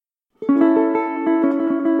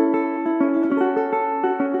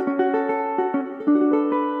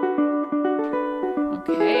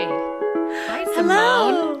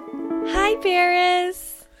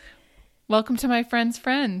Welcome to my friend's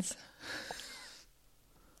friends.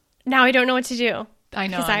 Now I don't know what to do. I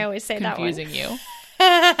know. Because I always say that one. Confusing you.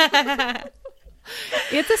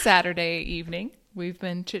 It's a Saturday evening. We've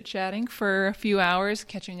been chit-chatting for a few hours,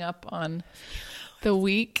 catching up on the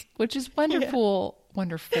week, which is wonderful. Yeah.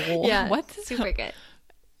 Wonderful. Yeah, What? super good.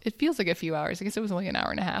 It feels like a few hours. I guess it was only an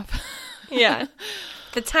hour and a half. Yeah.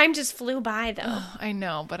 The time just flew by, though. I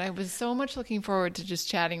know, but I was so much looking forward to just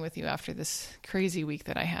chatting with you after this crazy week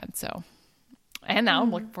that I had. So, and now I'm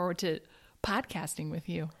looking forward to podcasting with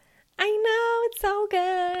you. I know. It's so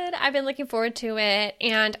good. I've been looking forward to it.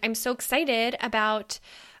 And I'm so excited about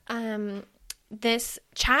this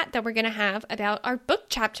chat that we're going to have about our book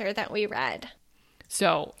chapter that we read.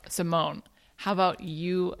 So, Simone, how about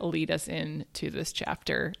you lead us into this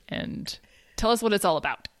chapter and tell us what it's all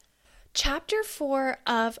about? Chapter 4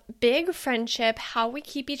 of Big Friendship, How We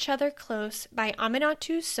Keep Each Other Close by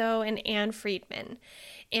Aminatou Sow and Anne Friedman.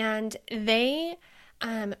 And they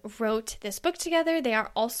wrote this book together. They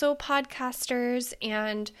are also podcasters,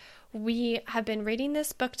 and we have been reading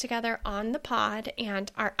this book together on the pod and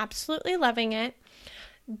are absolutely loving it.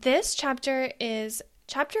 This chapter is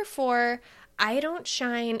chapter 4, I Don't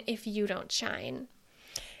Shine If You Don't Shine.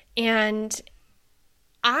 And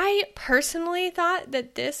I personally thought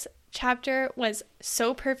that this chapter was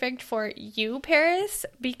so perfect for you, Paris,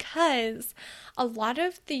 because a lot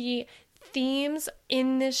of the themes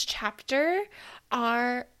in this chapter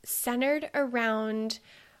are centered around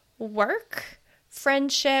work,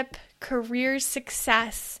 friendship, career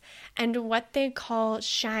success, and what they call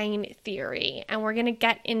shine theory. And we're going to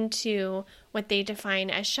get into what they define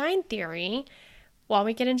as shine theory while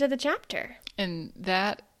we get into the chapter. And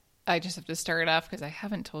that, I just have to start off because I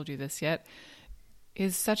haven't told you this yet,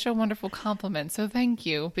 is such a wonderful compliment. So thank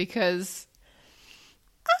you, because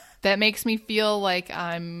that makes me feel like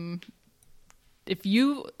if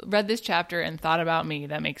you read this chapter and thought about me,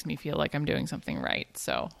 that makes me feel like I'm doing something right.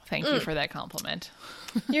 So thank you for that compliment.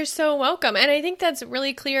 You're so welcome. And I think that's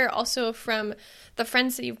really clear also from the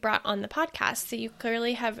friends that you've brought on the podcast, that you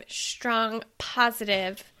clearly have strong,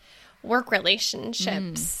 positive work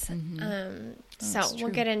relationships. So we'll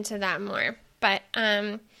get into that more. But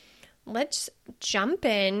let's jump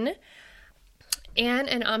in. Anne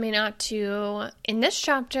and Aminatou, in this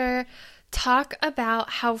chapter, talk about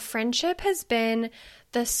how friendship has been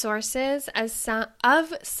the sources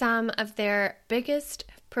of some of their biggest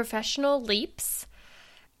professional leaps.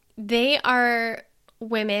 They are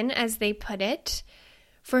women, as they put it,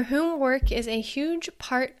 for whom work is a huge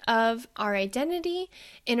part of our identity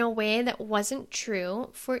in a way that wasn't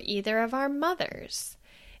true for either of our mothers.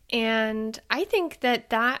 And I think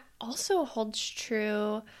that also holds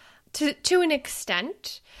true to an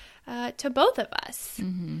extent to both of us.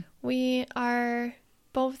 Mm-hmm. We are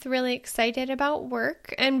both really excited about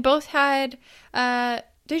work, and both had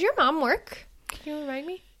did your mom work? Can you remind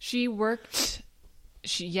me? She worked.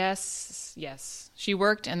 Yes. She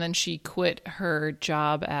worked, and then she quit her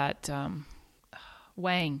job at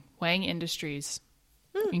Wang Industries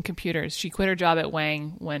in computers. She quit her job at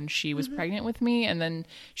Wang when she was pregnant with me, and then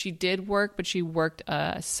she did work, but she worked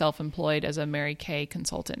self-employed as a Mary Kay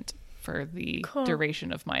consultant for the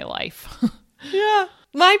duration of my life. Yeah.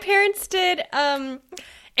 My parents did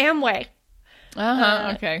Amway.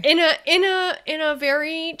 Okay. In a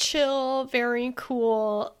very chill, very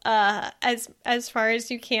cool, as far as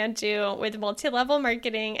you can do with multi-level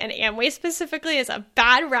marketing, and Amway specifically is a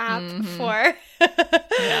bad rap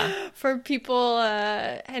for people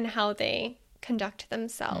and how they conduct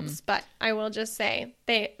themselves. But I will just say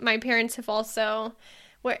my parents have also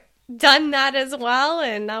done that as well,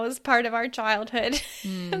 and that was part of our childhood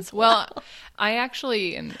as well. I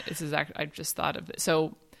actually, and this is actually, I just thought of it.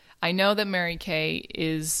 So I know that Mary Kay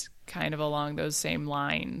is kind of along those same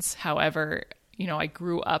lines. However, I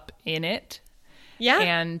grew up in it. Yeah.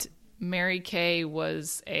 And Mary Kay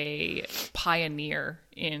was a pioneer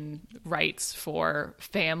in rights for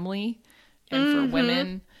family and for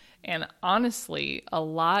women. And honestly, a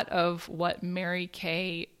lot of what Mary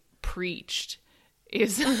Kay preached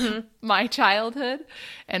is my childhood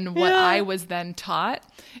and what I was then taught.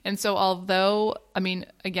 And so although,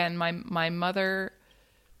 again, my mother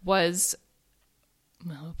was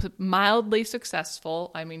mildly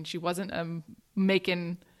successful. She wasn't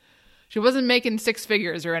making six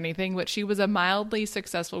figures or anything, but she was a mildly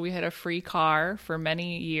successful. We had a free car for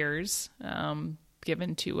many years,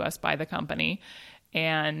 given to us by the company.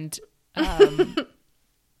 And,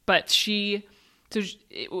 but so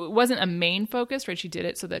it wasn't a main focus, right? She did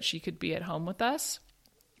it so that she could be at home with us.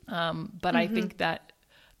 But I think that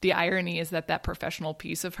the irony is that professional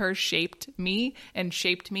piece of her shaped me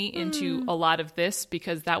into a lot of this,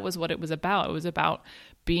 because that was what it was about. It was about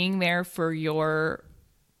being there for your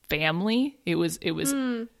family. It was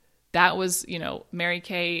that was, you know, Mary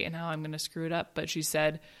Kay, and now I'm going to screw it up, but she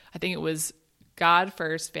said, I think it was God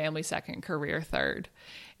first, family second, career third.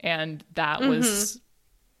 And that was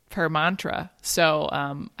her mantra. So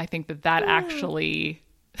I think that actually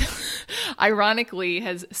ironically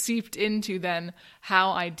has seeped into then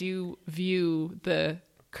how I do view the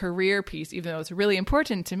career piece, even though it's really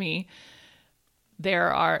important to me.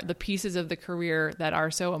 There are the pieces of the career that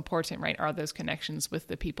are so important, right? Are those connections with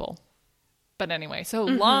the people. But anyway, so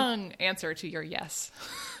long answer to your yes.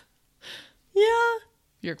 Yeah.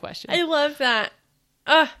 Your question. I love that.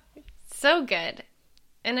 Oh, so good.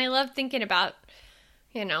 And I love thinking about,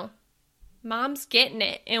 you know, moms getting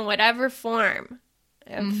it in whatever form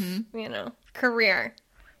of, you know, career.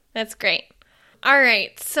 That's great. All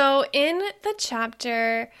right. So in the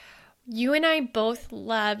chapter, you and I both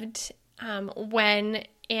loved when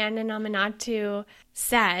Anna Naminatu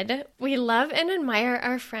said, "We love and admire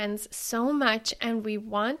our friends so much, and we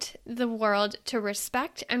want the world to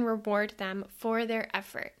respect and reward them for their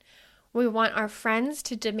effort. We want our friends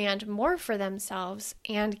to demand more for themselves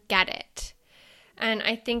and get it." And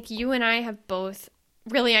I think you and I have both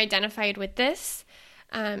really identified with this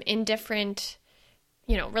in different,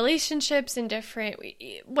 you know, relationships, in different,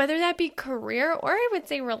 whether that be career or I would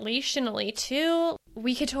say relationally too.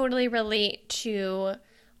 We could totally relate to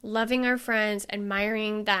loving our friends,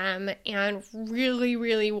 admiring them, and really,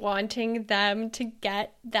 really wanting them to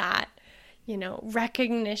get that, you know,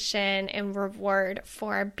 recognition and reward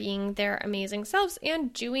for being their amazing selves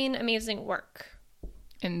and doing amazing work.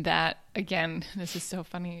 And that, again, this is so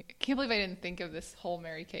funny. I can't believe I didn't think of this whole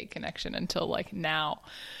Mary Kay connection until like now.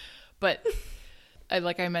 But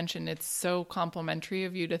like I mentioned, it's so complimentary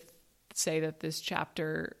of you to say that this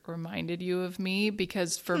chapter reminded you of me,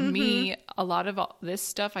 because for me, a lot of this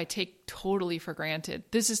stuff I take totally for granted.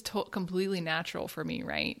 This is completely natural for me,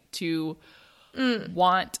 right? To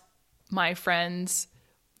want my friends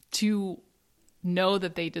to know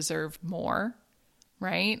that they deserve more,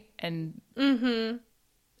 right? And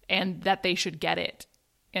and that they should get it,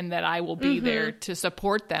 and that I will be there to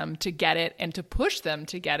support them to get it and to push them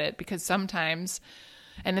to get it, because sometimes,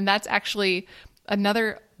 and then that's actually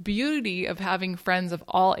another beauty of having friends of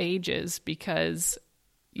all ages, because,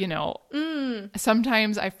 you know,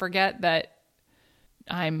 sometimes I forget that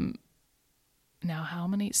I'm now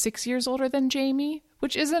 6 years older than Jamie,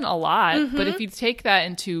 which isn't a lot, but if you take that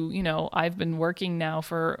into, you know, I've been working now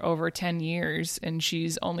for over 10 years and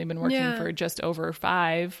she's only been working for just over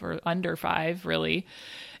 5 or under 5 really.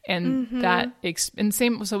 And and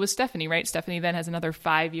same, so with Stephanie, right? Stephanie then has another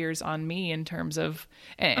 5 years on me in terms of,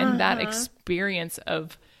 and that experience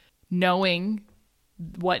of knowing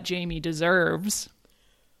what Jamie deserves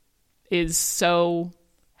is so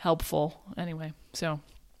helpful anyway. So.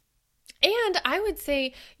 And I would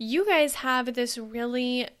say you guys have this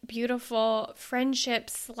really beautiful friendship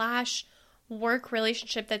 / work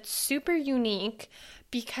relationship that's super unique,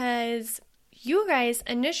 because you guys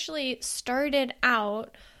initially started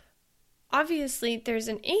out, obviously there's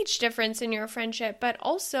an age difference in your friendship, but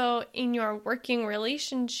also in your working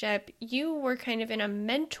relationship, you were kind of in a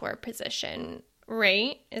mentor position,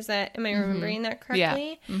 right? Am I remembering that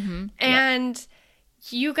correctly? Yeah. And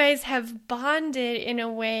you guys have bonded in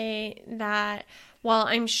a way that, while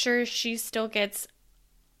I'm sure she still gets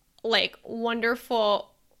like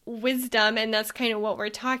wonderful wisdom, and that's kind of what we're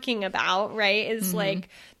talking about, right? Is like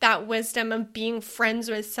that wisdom of being friends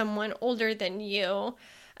with someone older than you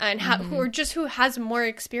and who has more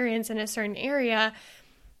experience in a certain area.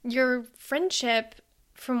 Your friendship,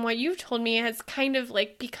 from what you've told me, has kind of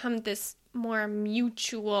like become this more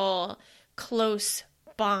mutual, close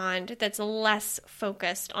bond that's less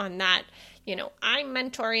focused on that, you know, I'm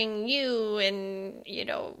mentoring you and, you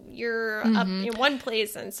know, you're up in one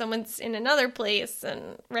place and someone's in another place,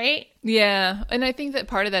 and right? Yeah. And I think that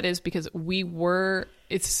part of that is because we were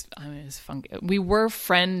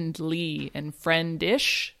friendly and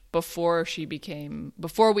friendish before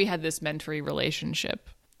we had this mentoring relationship.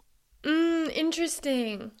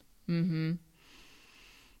 Interesting.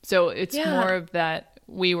 So it's more of that.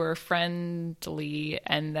 We were friendly,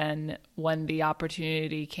 and then when the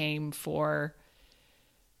opportunity came for,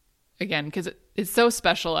 again, because it's so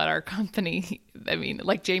special at our company. I mean,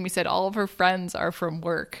 like Jamie said, all of her friends are from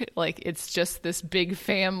work. Like, it's just this big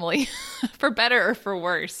family, for better or for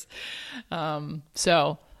worse.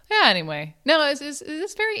 So, yeah, anyway. No,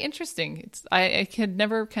 it's very interesting. I had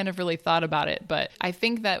never kind of really thought about it, but I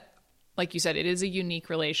think that, like you said, it is a unique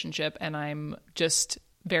relationship, and I'm just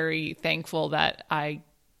very thankful that I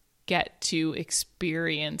get to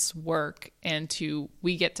experience work and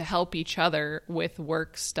we get to help each other with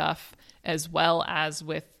work stuff as well as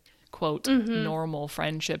with quote normal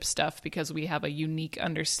friendship stuff, because we have a unique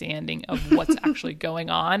understanding of what's actually going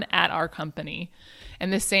on at our company.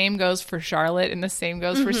 And the same goes for Charlotte and the same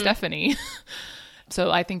goes for Stephanie. So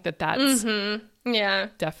I think that that's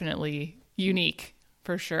definitely unique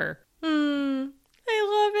for sure. I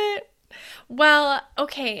love it. Well,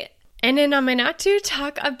 okay. And then I'm going to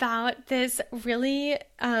talk about this really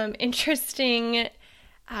interesting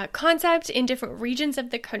concept. In different regions of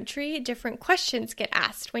the country, different questions get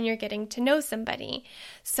asked when you're getting to know somebody.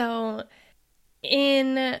 So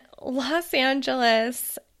in Los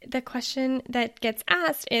Angeles, the question that gets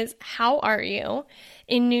asked is, how are you?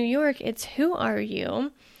 In New York, it's, who are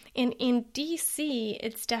you? And in DC,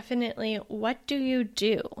 it's definitely, what do you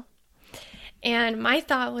do? And my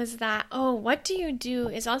thought was that, what do you do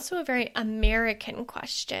is also a very American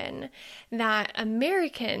question that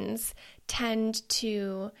Americans tend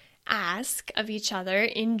to ask of each other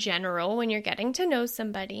in general when you're getting to know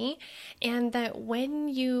somebody. And that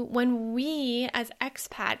when we as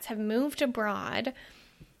expats have moved abroad,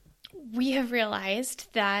 we have realized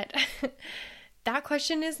that that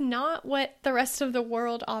question is not what the rest of the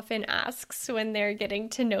world often asks when they're getting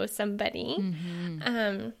to know somebody.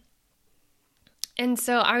 And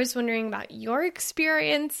so I was wondering about your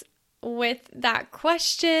experience with that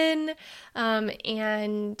question,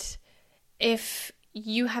 and if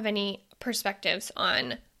you have any perspectives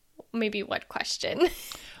on maybe what question.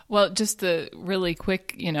 Well, just the really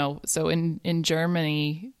quick, so in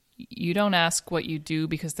Germany, you don't ask what you do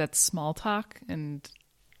because that's small talk, and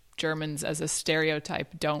Germans as a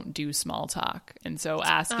stereotype don't do small talk. And so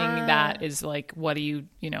asking that is like, what do you,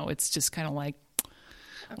 it's just kind of like,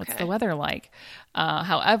 what's the weather like?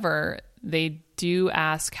 However, they do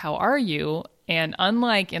ask, how are you? And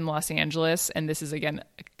unlike in Los Angeles, and this is again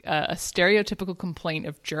a stereotypical complaint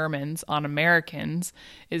of Germans on Americans,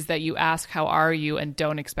 is that you ask, how are you? And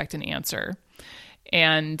don't expect an answer.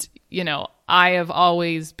 And, I have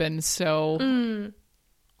always been so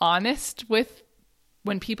honest with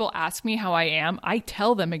when people ask me how I am, I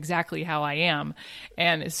tell them exactly how I am.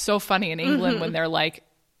 And it's so funny in England when they're like,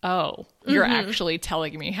 oh, you're actually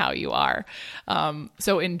telling me how you are.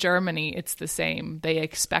 So in Germany, it's the same. They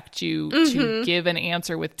expect you to give an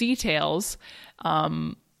answer with details.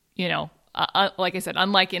 Like I said,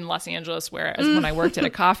 unlike in Los Angeles, whereas when I worked at a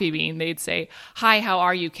Coffee Bean, they'd say, hi, how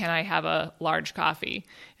are you? Can I have a large coffee?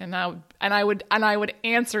 And I would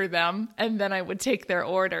answer them, and then I would take their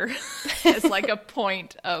order as like a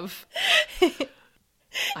point of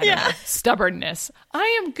I don't know, stubbornness.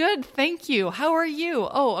 I am good, thank you. How are you?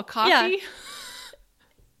 Oh, a coffee?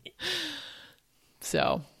 Yeah.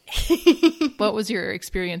 So, what was your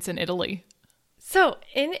experience in Italy? So,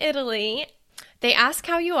 in Italy, they ask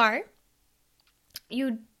how you are.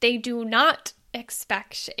 They do not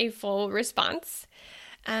expect a full response,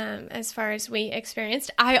 as far as we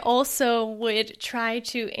experienced. I also would try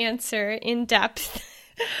to answer in depth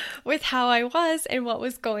with how I was and what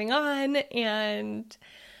was going on, and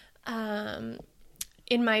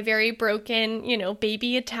in my very broken,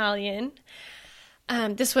 baby Italian.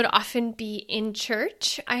 This would often be in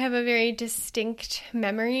church. I have a very distinct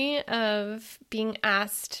memory of being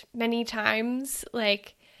asked many times,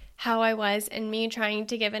 like, how I was, and me trying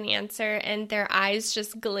to give an answer and their eyes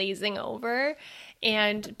just glazing over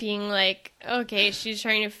and being like, okay, she's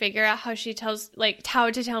trying to figure out how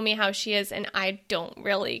to tell me how she is, and I don't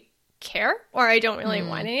really care, or I don't really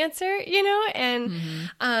want to answer, and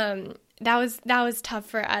that was tough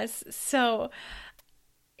for us. So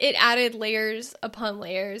it added layers upon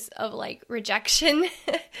layers of like rejection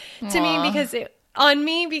to me because it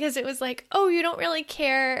was like, oh, you don't really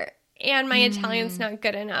care, and my Italian's not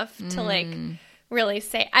good enough to like really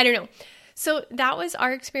say, I don't know. So that was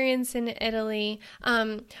our experience in Italy.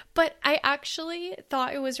 But I actually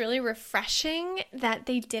thought it was really refreshing that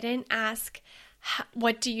they didn't ask,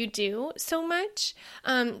 what do you do, so much?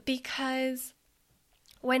 Because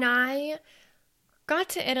when I got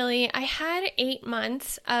to Italy, I had 8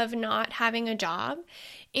 months of not having a job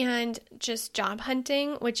and just job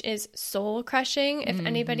hunting, which is soul crushing. If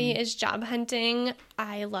anybody is job hunting,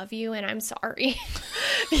 I love you and I'm sorry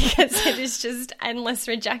because it is just endless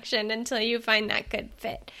rejection until you find that good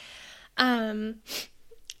fit.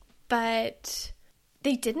 But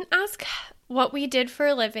they didn't ask what we did for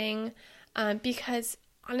a living, because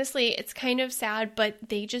honestly, it's kind of sad, but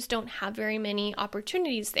they just don't have very many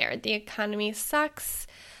opportunities there. The economy sucks.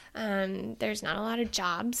 There's not a lot of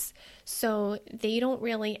jobs. So they don't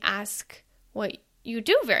really ask what you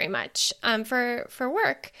do very much for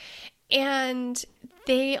work. And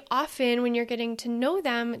they often, when you're getting to know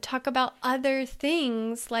them, talk about other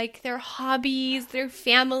things like their hobbies, their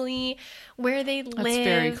family, where they live. That's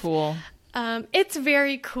very cool. It's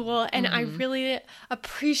very cool, and I really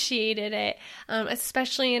appreciated it,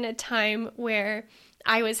 especially in a time where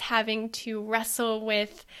I was having to wrestle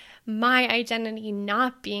with my identity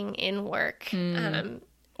not being in work,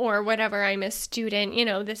 or whatever. I'm a student,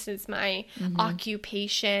 this is my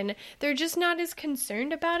occupation. They're just not as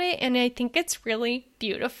concerned about it, and I think it's really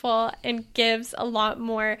beautiful and gives a lot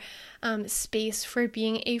more space for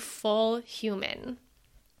being a full human.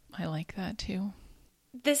 I like that too.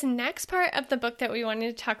 This next part of the book that we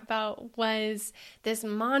wanted to talk about was this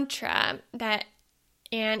mantra that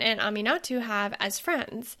Anne and Aminatou have as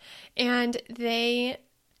friends. And they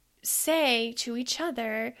say to each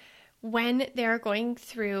other when they're going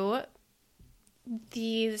through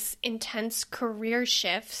these intense career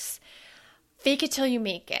shifts, fake it till you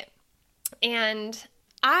make it. And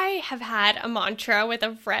I have had a mantra with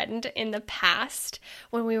a friend in the past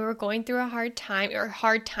when we were going through a hard time or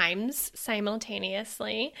hard times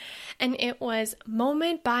simultaneously. And it was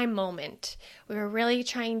moment by moment. We were really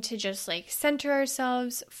trying to just center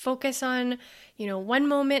ourselves, focus on, one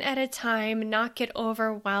moment at a time, not get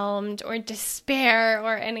overwhelmed or despair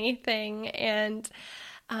or anything. And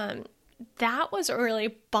that was a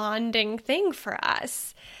really bonding thing for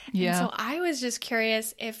us. Yeah. And so I was just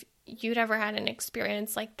curious if you'd ever had an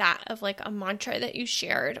experience like that of a mantra that you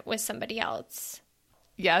shared with somebody else.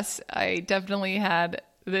 Yes, I definitely had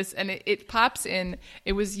this, and it pops in.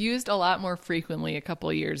 It was used a lot more frequently a couple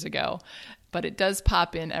of years ago, but it does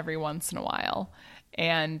pop in every once in a while,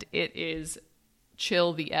 and it is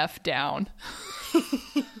chill the F down.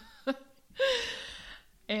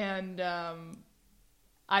 And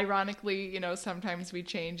ironically, sometimes we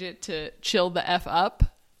change it to chill the F up.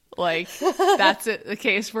 That's the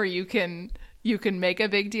case where you can make a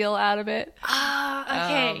big deal out of it.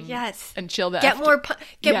 Okay, yes. And chill the F down. More pumped.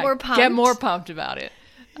 Get more pumped about it.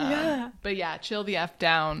 Yeah. But yeah, chill the F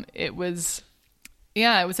down. It was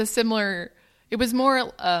a similar, it was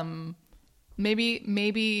more,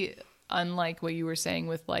 maybe unlike what you were saying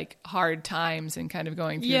with hard times and kind of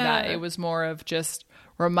going through that. It was more of just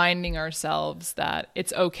reminding ourselves that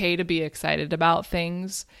it's okay to be excited about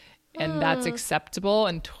things. And that's acceptable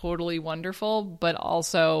and totally wonderful, but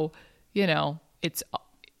also, it's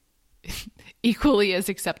equally as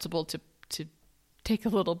acceptable to take a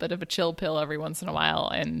little bit of a chill pill every once in a while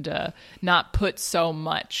and not put so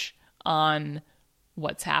much on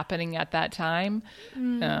what's happening at that time.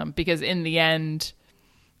 Because in the end,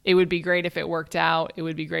 it would be great if it worked out. It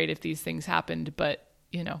would be great if these things happened, but,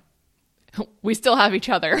 we still have each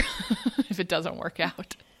other if it doesn't work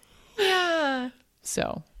out. Yeah.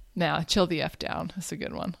 So... Now, chill the F down. That's a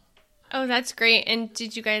good one. Oh, that's great. And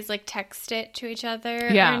did you guys text it to each other or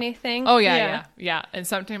anything? Oh, yeah. And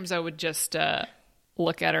sometimes I would just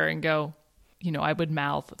look at her and go, I would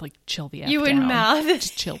mouth chill the F down. You would mouth.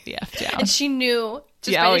 Just chill the F down. And she knew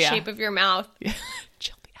just by the shape of your mouth. Yeah.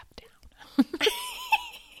 Chill the F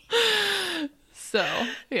down. So,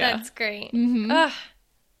 yeah. That's great. Mm-hmm.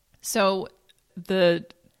 So the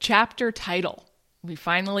chapter title. We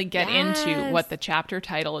finally get into what the chapter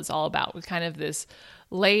title is all about with kind of this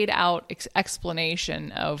laid out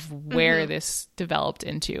explanation of where this developed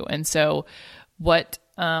into. And so what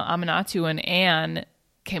Aminatou and Anne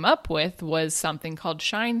came up with was something called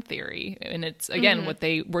shine theory. And it's, again, what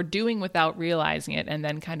they were doing without realizing it and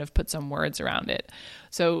then kind of put some words around it.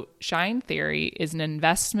 So shine theory is an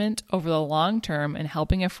investment over the long term in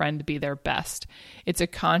helping a friend be their best. It's a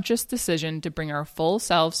conscious decision to bring our full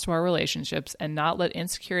selves to our relationships and not let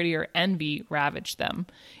insecurity or envy ravage them.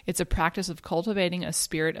 It's a practice of cultivating a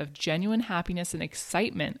spirit of genuine happiness and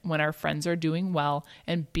excitement when our friends are doing well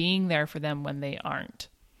and being there for them when they aren't.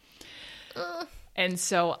 And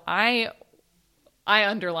so I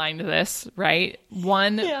underlined this, right?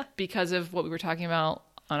 One, because of what we were talking about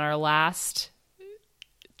on our last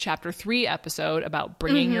chapter 3 episode about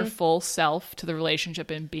bringing your full self to the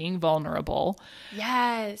relationship and being vulnerable.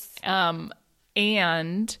 Yes.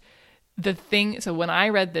 And the thing, so when I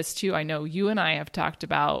read this too, I know you and I have talked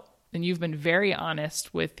about, and you've been very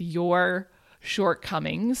honest with your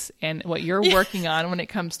shortcomings and what you're working on when it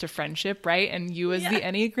comes to friendship, right? And you as the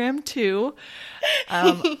Enneagram 2,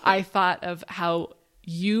 I thought of how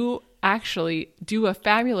you actually do a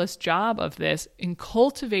fabulous job of this in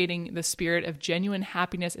cultivating the spirit of genuine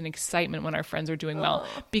happiness and excitement when our friends are doing well,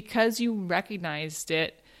 because you recognized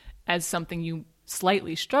it as something you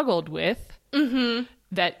slightly struggled with,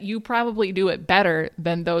 that you probably do it better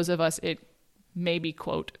than those of us it maybe,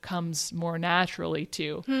 quote, comes more naturally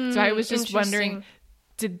to. So I was just wondering,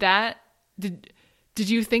 did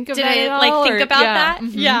you think of that at all? Did I think about that?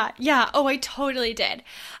 Mm-hmm. Yeah. Oh, I totally did.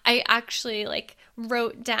 I actually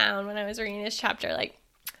wrote down when I was reading this chapter,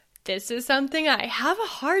 this is something I have a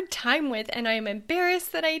hard time with and I'm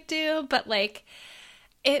embarrassed that I do, but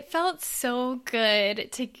it felt so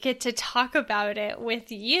good to get to talk about it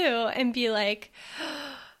with you and be like,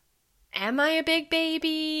 am I a big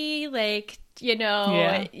baby?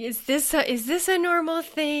 Is this a normal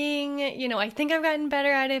thing? I think I've gotten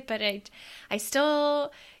better at it, but I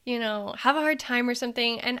still, have a hard time or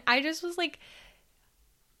something. And I just was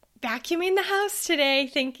vacuuming the house today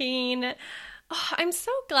thinking, oh, I'm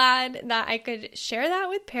so glad that I could share that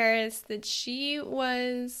with Paris, that she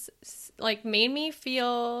was made me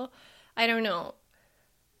feel, I don't know,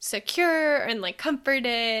 secure and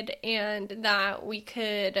comforted, and that we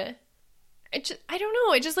could, I don't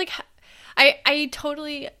know, it just I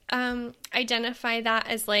totally identify that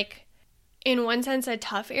as in one sense a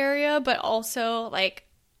tough area, but also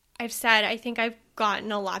I've said, I think I've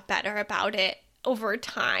gotten a lot better about it over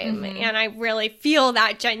time, and I really feel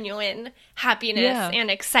that genuine happiness and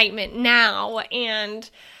excitement now, and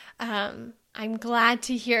I'm glad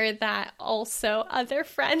to hear that also other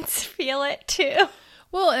friends feel it too.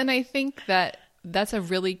 Well, and I think that that's a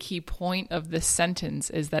really key point of this sentence,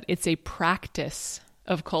 is that it's a practice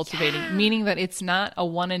of cultivating, meaning that it's not a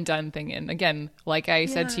one and done thing. And again, like I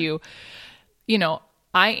said to you,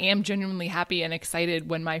 I am genuinely happy and excited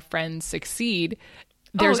when my friends succeed.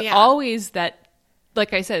 There's always that,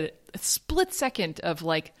 like I said, a split second of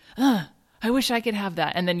I wish I could have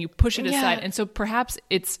that. And then you push it aside. And so perhaps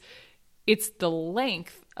it's the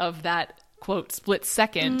length of that, quote, split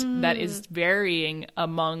second that is varying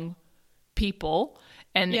among people.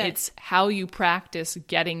 And it's how you practice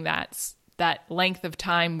getting that length of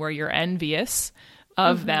time where you're envious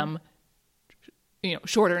of them,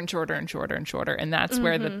 shorter and shorter and shorter and shorter. And that's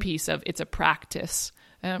where the piece of it's a practice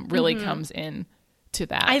really comes in to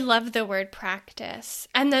that. I love the word practice.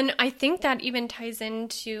 And then I think that even ties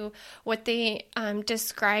into what they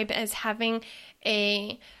describe as having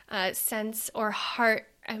a sense or heart,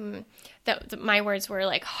 that my words were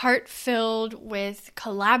heart filled with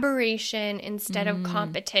collaboration instead of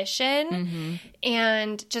competition,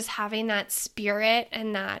 and just having that spirit,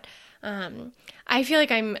 and that I feel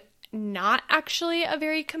like I'm not actually a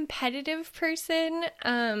very competitive person.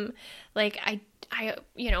 I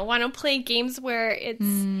want to play games where it's,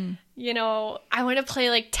 I want to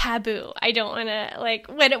play Taboo. I don't want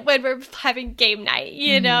to when we're having game night,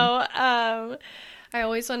 I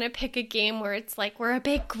always want to pick a game where it's we're a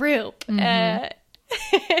big group. But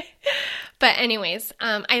anyways,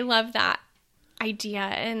 I love that idea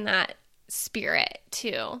and that spirit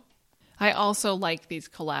too. I also like these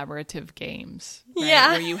collaborative games, right?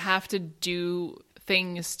 Yeah, where you have to do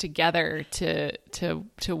things together to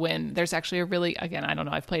win. There's actually a really, again, I don't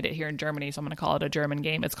know, I've played it here in Germany, so I'm going to call it a German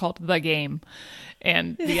game. It's called The Game.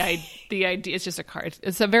 And the idea, it's just a card.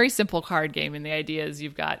 It's a very simple card game. And the idea is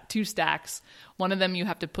you've got two stacks. One of them you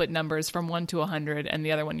have to put numbers from 1 to 100, and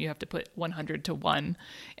the other one you have to put 100 to 1.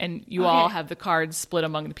 And you all have the cards split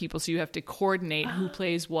among the people, so you have to coordinate who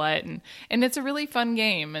plays what. And it's a really fun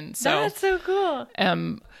game. And so that's so cool.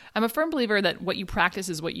 I'm a firm believer that what you practice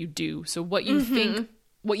is what you do. So what you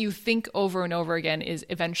think over and over again is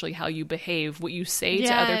eventually how you behave. What you say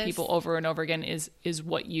to other people over and over again is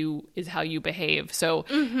how you behave. So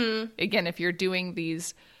again, if you're doing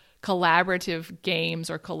these collaborative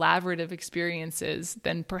games or collaborative experiences,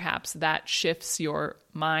 then perhaps that shifts your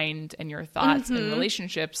mind and your thoughts and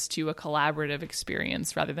relationships to a collaborative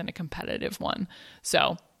experience rather than a competitive one.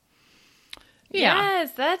 So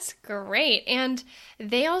yes, that's great. And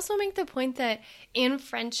they also make the point that in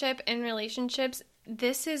friendship and relationships,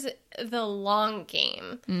 this is the long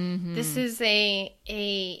game. This is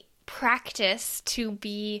a practice to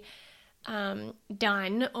be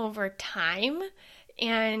done over time.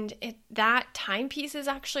 And that time piece is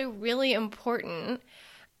actually really important.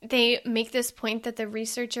 They make this point that the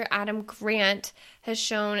researcher Adam Grant has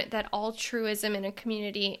shown that altruism in a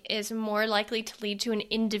community is more likely to lead to an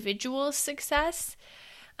individual success,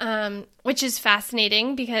 which is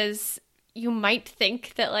fascinating because you might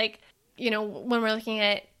think that, when we're looking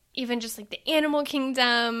at even just the animal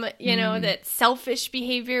kingdom, that selfish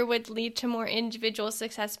behavior would lead to more individual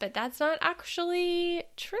success, but that's not actually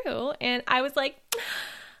true. And I was like,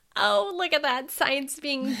 oh, look at that, science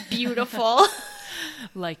being beautiful.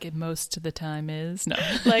 Like it most of the time is. No.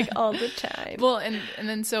 All the time. Well, and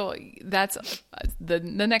then so that's the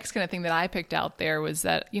next kind of thing that I picked out there was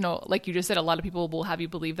that, like you just said, a lot of people will have you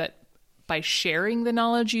believe that by sharing the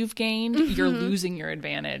knowledge you've gained, you're losing your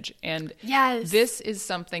advantage. And this is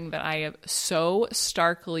something that I have so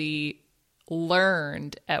starkly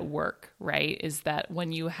learned at work, right? Is that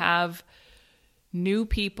when you have new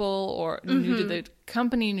people or new to the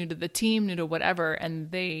company, new to the team, new to whatever, and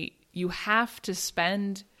you have to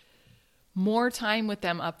spend more time with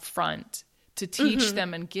them up front to teach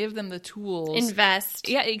them and give them the tools. Invest.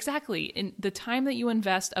 Yeah, exactly. In the time that you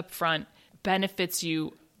invest up front benefits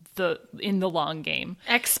you in the long game.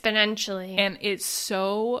 Exponentially. And it's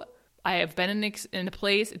so, I have been in a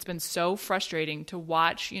place, it's been so frustrating to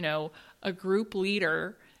watch, a group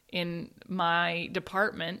leader in my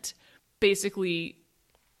department basically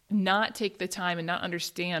not take the time and not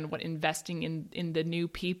understand what investing in the new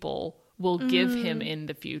people will give him in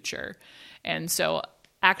the future. And so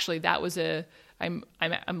actually that was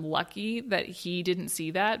I'm lucky that he didn't see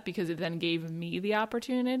that, because it then gave me the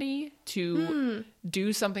opportunity to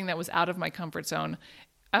do something that was out of my comfort zone.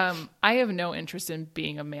 I have no interest in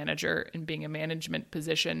being a manager and being a management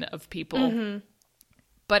position of people.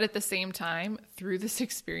 But at the same time, through this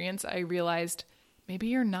experience, I realized maybe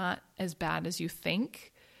you're not as bad as you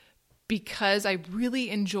think, because I really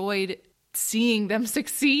enjoyed seeing them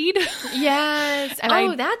succeed. Yes.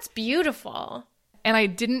 And that's beautiful. And I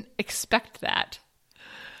didn't expect that.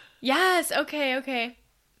 Yes. Okay.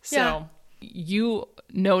 So you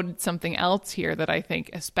noted something else here that I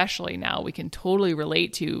think, especially now, we can totally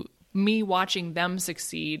relate to. Me watching them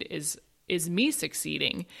succeed is me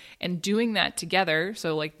succeeding, and doing that together.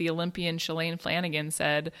 So like the Olympian Shalane Flanagan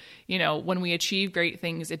said, when we achieve great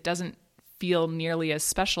things, it doesn't feel nearly as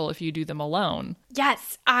special if you do them alone.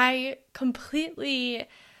 Yes, I completely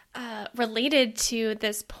related to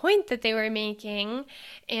this point that they were making,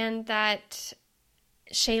 and that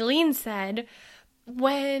Shailene said,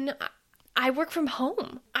 when I work from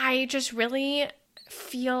home, I just really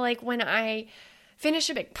feel like when I finish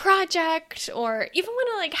a big project, or even when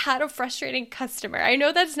I had a frustrating customer, I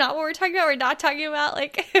know that's not what we're talking about. We're not talking about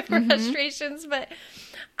frustrations, but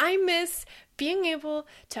I miss being able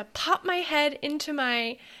to pop my head into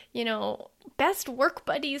my, best work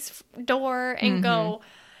buddy's door and go,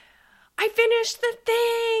 I finished the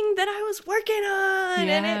thing that I was working on.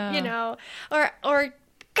 Yeah. And it, or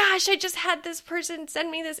gosh, I just had this person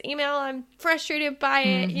send me this email. I'm frustrated by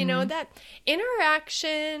it. That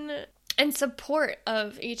interaction and support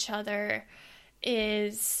of each other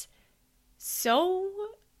is so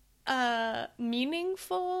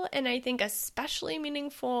meaningful, and I think especially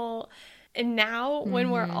meaningful now when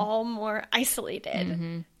we're all more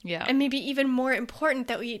isolated. Yeah. And maybe even more important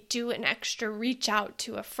that we do an extra reach out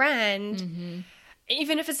to a friend,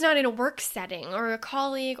 even if it's not in a work setting or a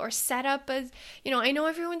colleague, or set up as, I know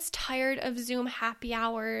everyone's tired of Zoom happy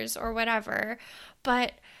hours or whatever,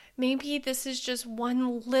 but maybe this is just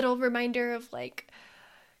one little reminder of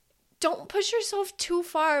don't push yourself too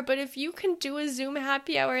far, but if you can do a Zoom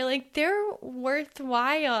happy hour, they're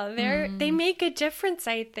worthwhile. They make a difference,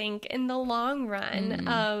 I think, in the long run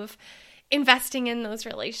of investing in those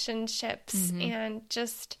relationships and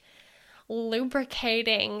just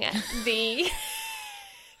lubricating the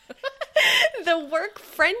the work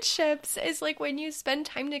friendships. Is when you spend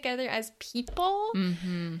time together as people,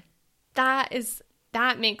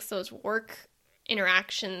 that makes those work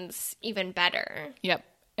interactions even better. Yep.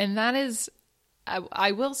 And that is,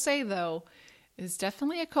 I will say though, is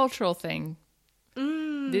definitely a cultural thing.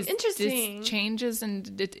 Interesting. This changes,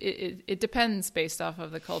 and it depends based off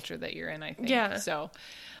of the culture that you're in, I think. Yeah. So,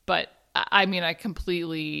 but I mean, I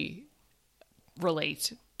completely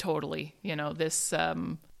relate totally, this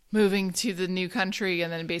moving to the new country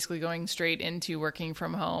and then basically going straight into working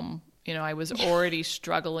from home. I was already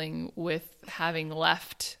struggling with having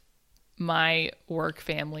left my work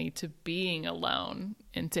family to being alone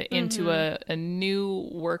into a new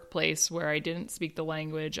workplace where I didn't speak the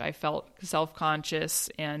language. I felt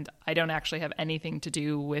self-conscious, and I don't actually have anything to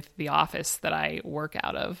do with the office that I work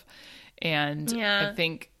out of. And I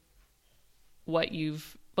think like you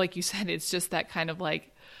said, it's just that kind of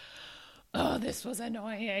oh, this was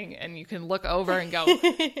annoying. And you can look over and go,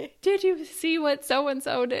 did you see what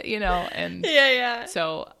so-and-so did? And yeah.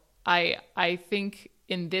 So I think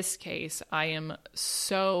in this case, I am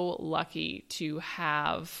so lucky to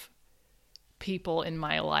have people in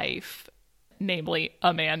my life, namely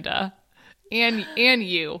Amanda and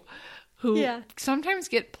you, who sometimes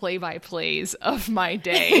get play-by-plays of my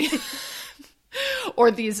day.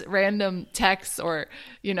 Or these random texts or,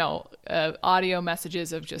 audio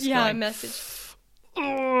messages of just going, message.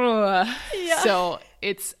 Yeah. So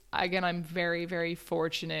it's, again, I'm very, very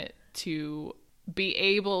fortunate to be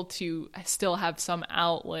able to still have some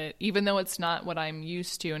outlet, even though it's not what I'm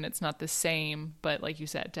used to and it's not the same. But like you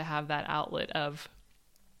said, to have that outlet of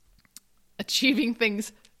achieving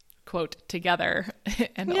things, quote, together,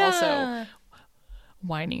 and also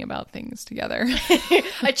whining about things together.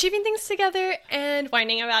 Achieving things together and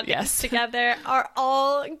whining about things together are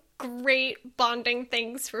all great bonding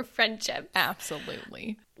things for friendship.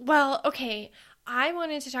 Absolutely. Well, okay. I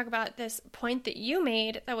wanted to talk about this point that you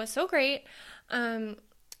made that was so great.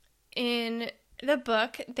 In the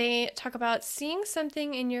book, they talk about seeing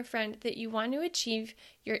something in your friend that you want to achieve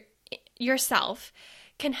yourself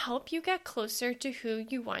can help you get closer to who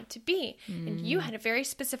you want to be. And you had a very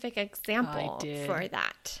specific example for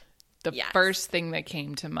that. The first thing that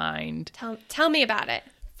came to mind. Tell me about it.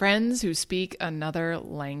 Friends who speak another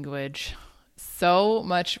language. So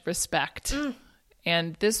much respect.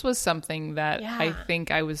 And this was something that I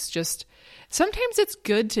think I was just... Sometimes it's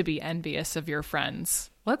good to be envious of your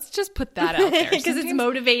friends. Let's just put that out there. Because it's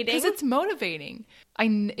motivating. Because it's motivating.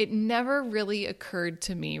 It never really occurred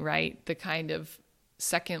to me, right, the kind of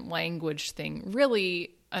second language thing,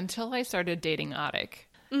 really, until I started dating Adik.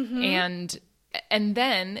 And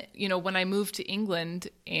then, you know, when I moved to England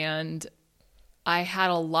and I had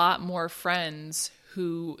a lot more friends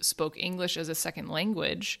who spoke English as a second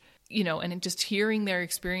language, you know, and just hearing their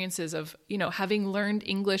experiences of, you know, having learned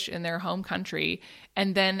English in their home country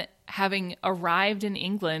and then having arrived in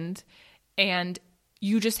England and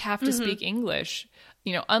you just have to speak English,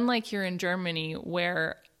 you know, unlike here in Germany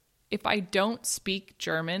where if I don't speak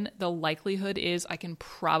German, the likelihood is I can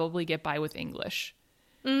probably get by with English.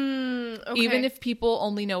 Okay. Even if people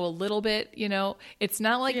only know a little bit, you know, it's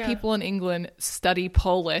not like people in England study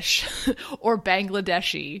Polish or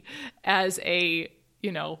Bangladeshi as a,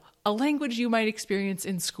 you know, a language you might experience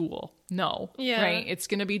in school. No, right? It's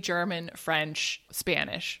going to be German, French,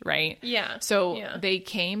 Spanish, right? Yeah. So they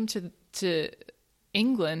came to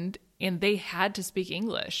England and they had to speak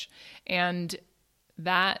English. And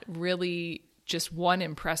that really just, one,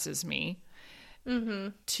 impresses me.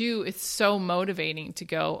 Two, it's so motivating to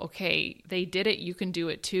go, okay, they did it, you can do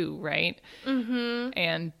it too, right?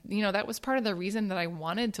 And, you know, that was part of the reason that I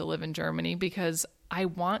wanted to live in Germany, because I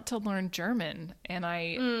want to learn German. And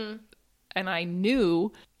I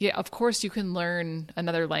knew, of course you can learn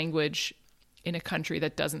another language in a country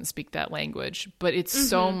that doesn't speak that language, but it's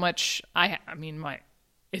so much,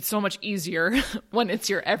 it's so much easier when it's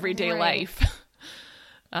your everyday life.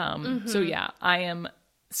 So yeah, I am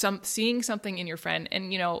seeing something in your friend,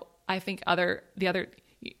 and you know, I think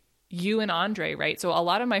you and Andre, right? So a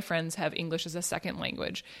lot of my friends have English as a second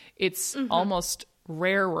language. It's almost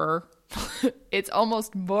rarer. It's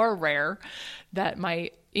almost more rare that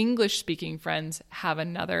my English speaking friends have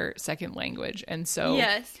another second language. And so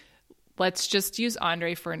let's just use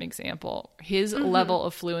Andre for an example. His level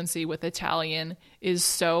of fluency with Italian is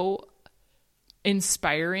so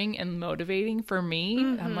inspiring and motivating for me.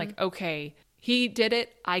 I'm like, okay, he did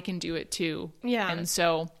it, I can do it too. And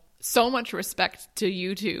so much respect to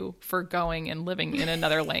you two for going and living in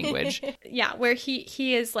another language. Where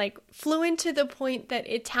he is like fluent to the point that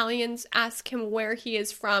Italians ask him where he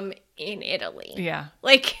is from in Italy.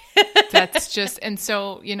 Like that's just, and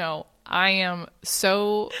so, you know, I am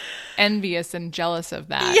so envious and jealous of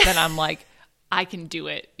that I'm like, I can do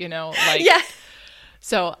it, you know, like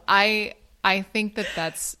so I think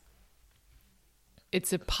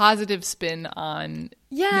it's a positive spin on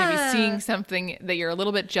maybe seeing something that you're a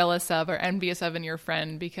little bit jealous of or envious of in your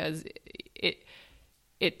friend, because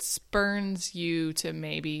it spurns you to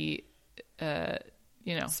maybe,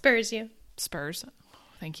 you know. Spurs you. Spurs.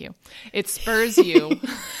 Thank you. It spurs you.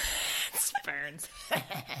 Spurns.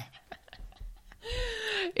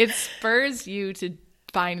 It spurs you to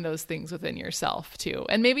find those things within yourself too.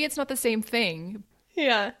 And maybe it's not the same thing.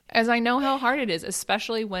 As I know how hard it is,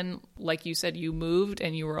 especially when, like you said, you moved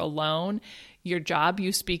and you were alone. Your job,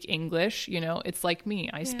 you speak English. You know, it's like me.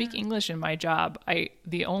 I speak English in my job.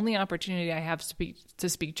 The only opportunity I have to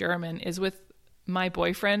speak German is with my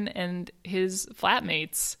boyfriend and his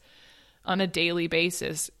flatmates on a daily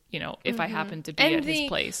basis. You know, if I happen to be at his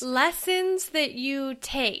place. Lessons that you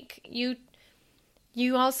take,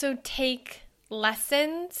 you also take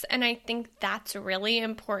lessons, and I think that's really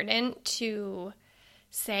important to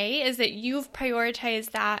say, is that you've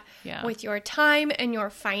prioritized that with your time and your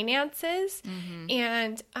finances.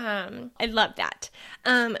 And I love that.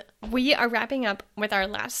 We are wrapping up with our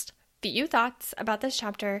last few thoughts about this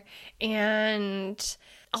chapter, and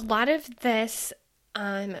a lot of this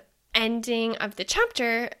ending of the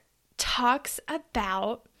chapter talks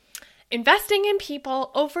about investing in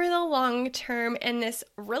people over the long term, and this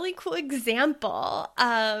really cool example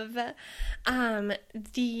of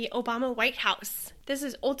the Obama White House. This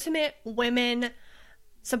is ultimate women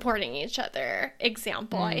supporting each other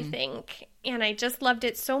example, I think. And I just loved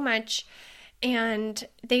it so much. And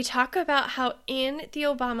they talk about how in the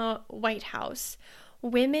Obama White House,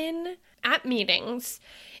 women at meetings,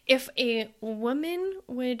 if a woman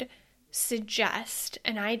would suggest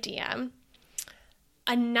an idea,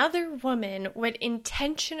 another woman would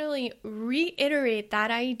intentionally reiterate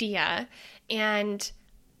that idea and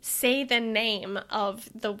say the name of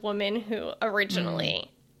the woman who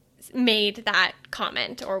originally made that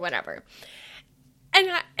comment or whatever.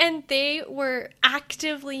 And they were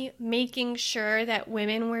actively making sure that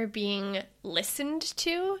women were being listened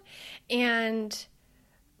to. And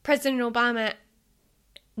President Obama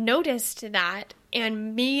noticed that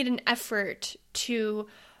and made an effort to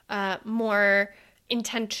more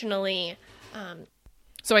intentionally.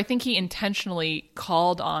 So I think he intentionally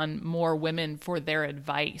called on more women for their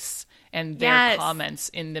advice and their comments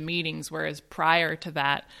in the meetings, whereas prior to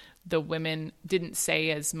that, the women didn't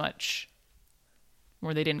say as much,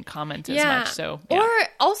 or they didn't comment as much. So, Or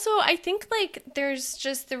also, I think like there's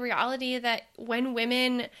just the reality that when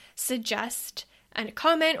women suggest a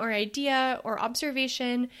comment or idea or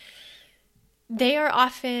observation, they are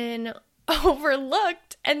often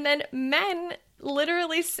overlooked, and then men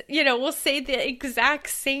literally, will say the exact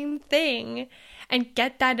same thing and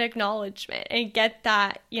get that acknowledgement and get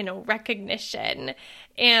that, recognition.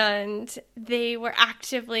 And they were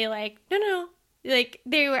actively like, no. Like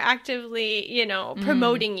they were actively,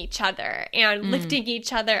 promoting each other and lifting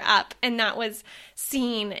each other up. And that was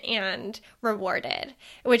seen and rewarded,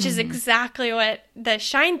 which is exactly what the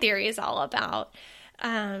Shine Theory is all about.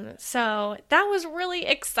 So that was really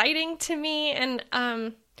exciting to me, and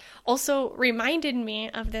also reminded me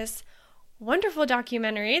of this wonderful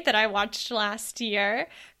documentary that I watched last year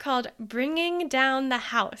called Bringing Down the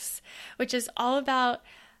House, which is all about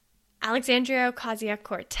Alexandria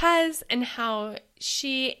Ocasio-Cortez and how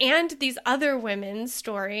she and these other women's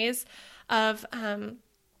stories of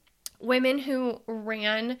women who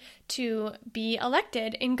ran to be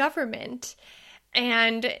elected in government.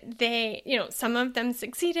 And they, some of them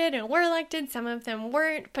succeeded and were elected, some of them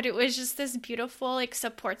weren't, but it was just this beautiful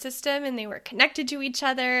support system, and they were connected to each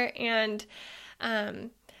other. And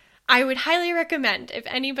I would highly recommend, if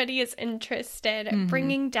anybody is interested,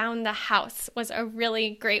 Bringing Down the House was a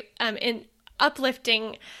really great and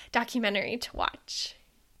uplifting documentary to watch.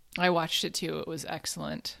 I watched it too. It was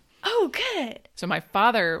excellent. Oh, good. So my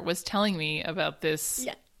father was telling me about this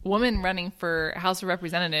woman running for House of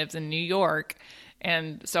Representatives in New York.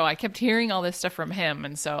 And so I kept hearing all this stuff from him.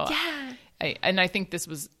 And so I think this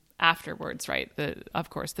was afterwards, right? Of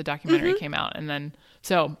course, the documentary came out. And then,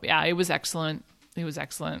 so yeah, it was excellent. It was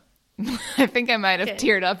excellent. I think I might have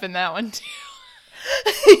teared up in that one too.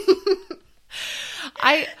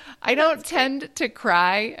 I don't tend to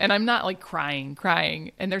cry, and I'm not like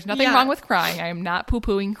crying. And there's nothing wrong with crying. I am not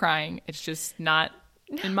poo-pooing crying. It's just not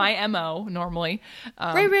in my MO normally.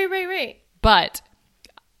 Right. But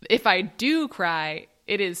if I do cry,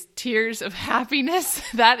 it is tears of happiness.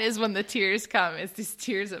 That is when the tears come. It's these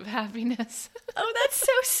tears of happiness. Oh, that's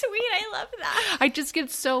so sweet. I love that. I just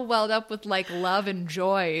get so welled up with like love and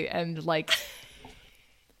joy and like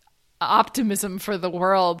optimism for the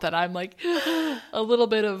world that I'm like a little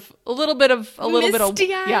bit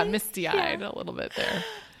misty-eyed a little bit there.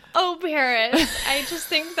 Oh, Paris, I just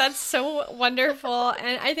think that's so wonderful,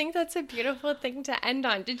 and I think that's a beautiful thing to end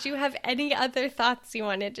on. Did you have any other thoughts you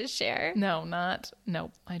wanted to share? No,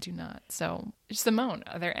 I do not. So, Simone,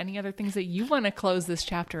 are there any other things that you want to close this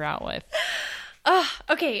chapter out with?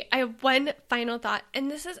 Okay, I have one final thought,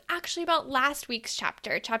 and this is actually about last week's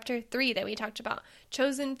chapter 3 that we talked about,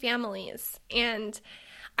 chosen families. And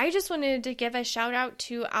I just wanted to give a shout out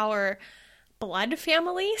to our blood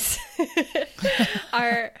families,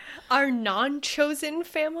 our non-chosen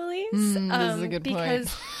families, this is a good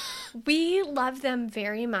because we love them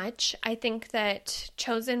very much. I think that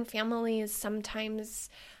chosen families sometimes,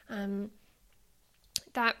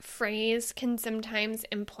 that phrase can sometimes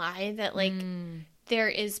imply that like there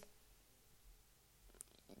is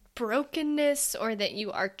brokenness, or that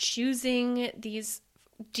you are choosing these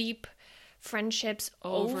deep friendships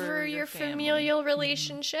over your familial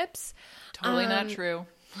relationships. Totally not true.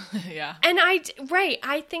 Yeah. And I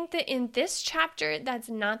think that in this chapter, that's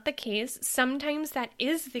not the case. Sometimes that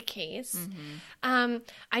is the case.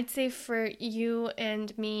 I'd say for you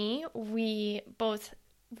and me, we both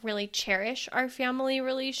really cherish our family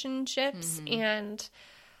relationships. And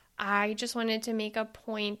I just wanted to make a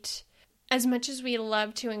point as much as we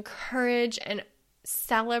love to encourage and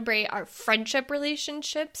celebrate our friendship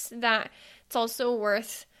relationships, that it's also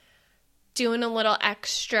worth doing a little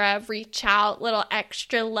extra reach out, little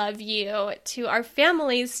extra love you to our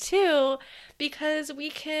families too, because we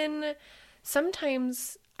can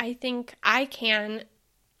sometimes, I think I can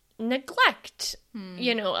neglect,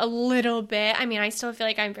 a little bit. I mean, I still feel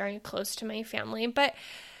like I'm very close to my family, but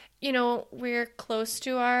we're close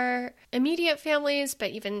to our immediate families,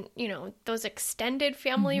 but even, those extended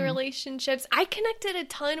family relationships. I connected a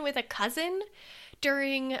ton with a cousin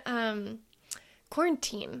during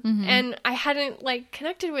quarantine, and I hadn't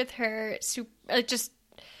connected with her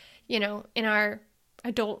in our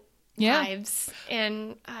adult lives,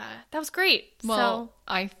 and that was great. Well,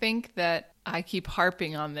 I think that I keep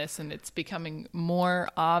harping on this, and it's becoming more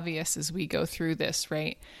obvious as we go through this,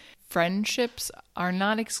 right? Friendships are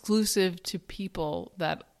not exclusive to people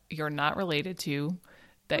that you're not related to,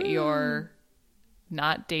 that you're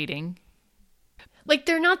not dating.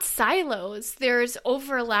 They're not silos. There's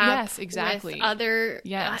overlap. Yes, exactly. With other.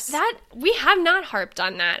 Yes. That we have not harped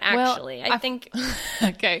on that, actually. Well, I think.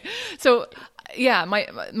 Okay. So, yeah,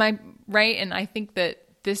 my right, and I think that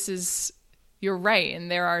this is. You're right.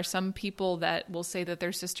 And there are some people that will say that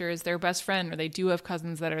their sister is their best friend, or they do have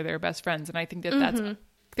cousins that are their best friends. And I think that that's,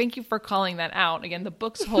 thank you for calling that out. Again, the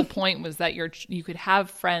book's whole point was that you could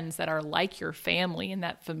have friends that are like your family in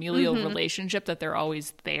that familial relationship, that they're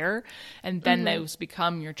always there. And then those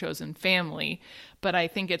become your chosen family. But I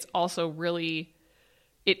think it's also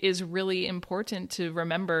it is really important to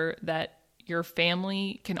remember that your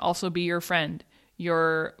family can also be your friend,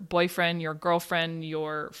 your boyfriend, your girlfriend,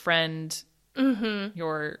 your friend,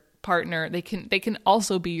 your partner. They can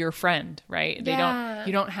also be your friend, right?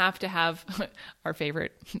 You don't have to have our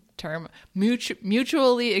favorite term,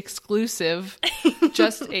 mutually exclusive,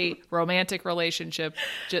 just a romantic relationship.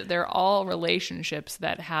 They're all relationships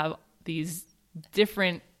that have these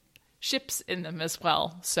different ships in them as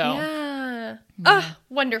well. So Oh,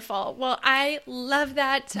 wonderful. Well, I love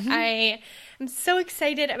that. I am so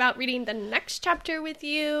excited about reading the next chapter with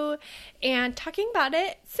you and talking about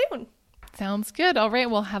it soon. Sounds good. All right.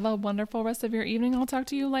 Well, have a wonderful rest of your evening. I'll talk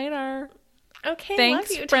to you later. Okay. Thanks,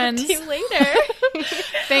 love you. friends. Talk to you later.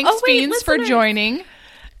 Thanks, Beans, for joining.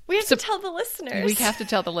 We have to tell the listeners. We have to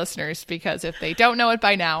tell the listeners, because if they don't know it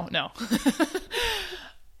by now, no.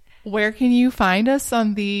 Where can you find us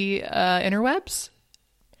on the interwebs?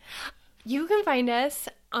 You can find us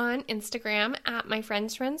on Instagram at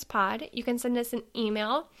myfriendsfriendspod. You can send us an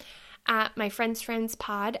email at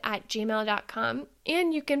myfriendsfriendspod@gmail.com.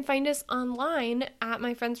 And you can find us online at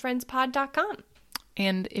myfriendsfriendspod.com.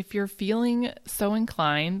 And if you're feeling so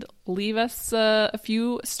inclined, leave us a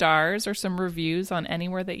few stars or some reviews on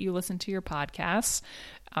anywhere that you listen to your podcasts.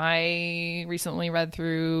 I recently read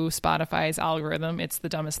through Spotify's algorithm. It's the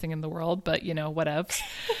dumbest thing in the world, but whatevs.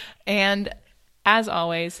 And as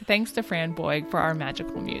always, thanks to Fran Boyd for our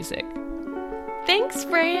magical music. Thanks,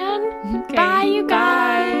 Fran. Okay, bye, you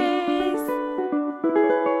guys.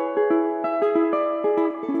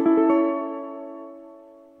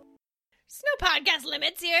 There's no podcast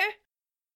limits here.